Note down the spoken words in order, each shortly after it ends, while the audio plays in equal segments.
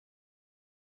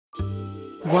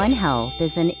One Health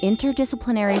is an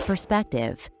interdisciplinary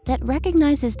perspective that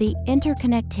recognizes the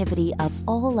interconnectivity of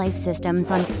all life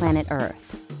systems on planet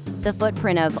Earth. The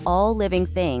footprint of all living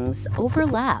things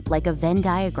overlap like a Venn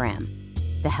diagram.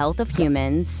 The health of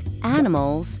humans,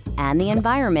 animals, and the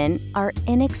environment are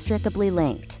inextricably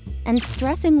linked, and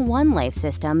stressing one life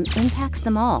system impacts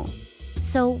them all.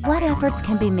 So, what efforts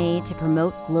can be made to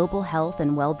promote global health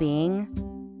and well-being?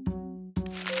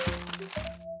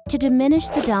 To diminish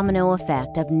the domino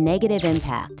effect of negative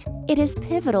impact, it is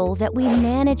pivotal that we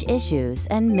manage issues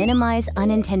and minimize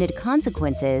unintended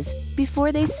consequences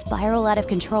before they spiral out of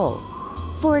control.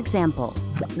 For example,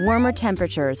 warmer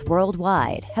temperatures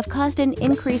worldwide have caused an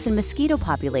increase in mosquito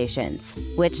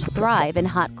populations, which thrive in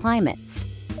hot climates.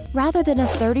 Rather than a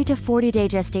 30 to 40-day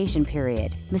gestation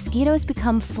period, mosquitoes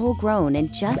become full-grown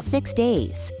in just 6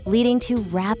 days, leading to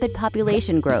rapid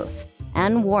population growth.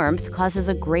 And warmth causes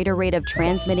a greater rate of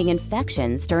transmitting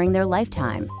infections during their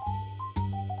lifetime.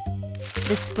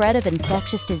 The spread of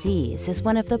infectious disease is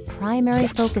one of the primary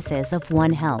focuses of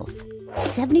One Health.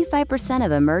 75%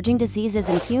 of emerging diseases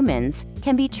in humans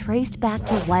can be traced back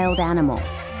to wild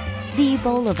animals. The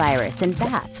Ebola virus in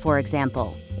bats, for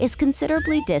example, is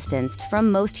considerably distanced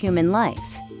from most human life.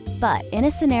 But in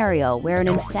a scenario where an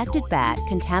infected bat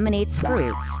contaminates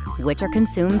fruits, which are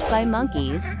consumed by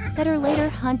monkeys that are later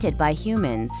hunted by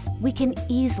humans, we can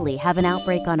easily have an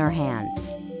outbreak on our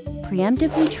hands.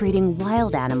 Preemptively treating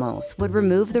wild animals would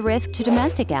remove the risk to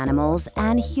domestic animals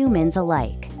and humans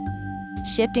alike.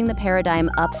 Shifting the paradigm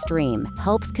upstream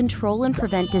helps control and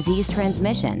prevent disease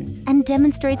transmission and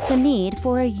demonstrates the need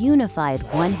for a unified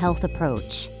One Health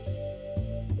approach.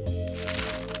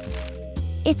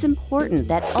 It's important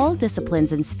that all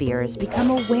disciplines and spheres become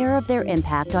aware of their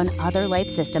impact on other life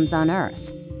systems on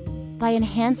Earth. By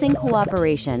enhancing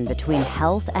cooperation between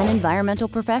health and environmental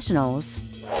professionals,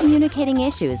 communicating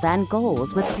issues and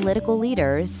goals with political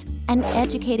leaders, and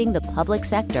educating the public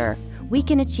sector, we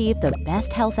can achieve the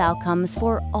best health outcomes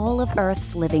for all of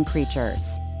Earth's living creatures.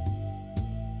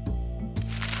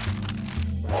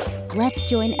 Let's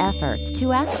join efforts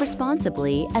to act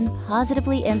responsibly and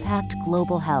positively impact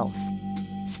global health.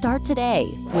 Start today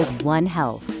with One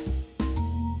Health.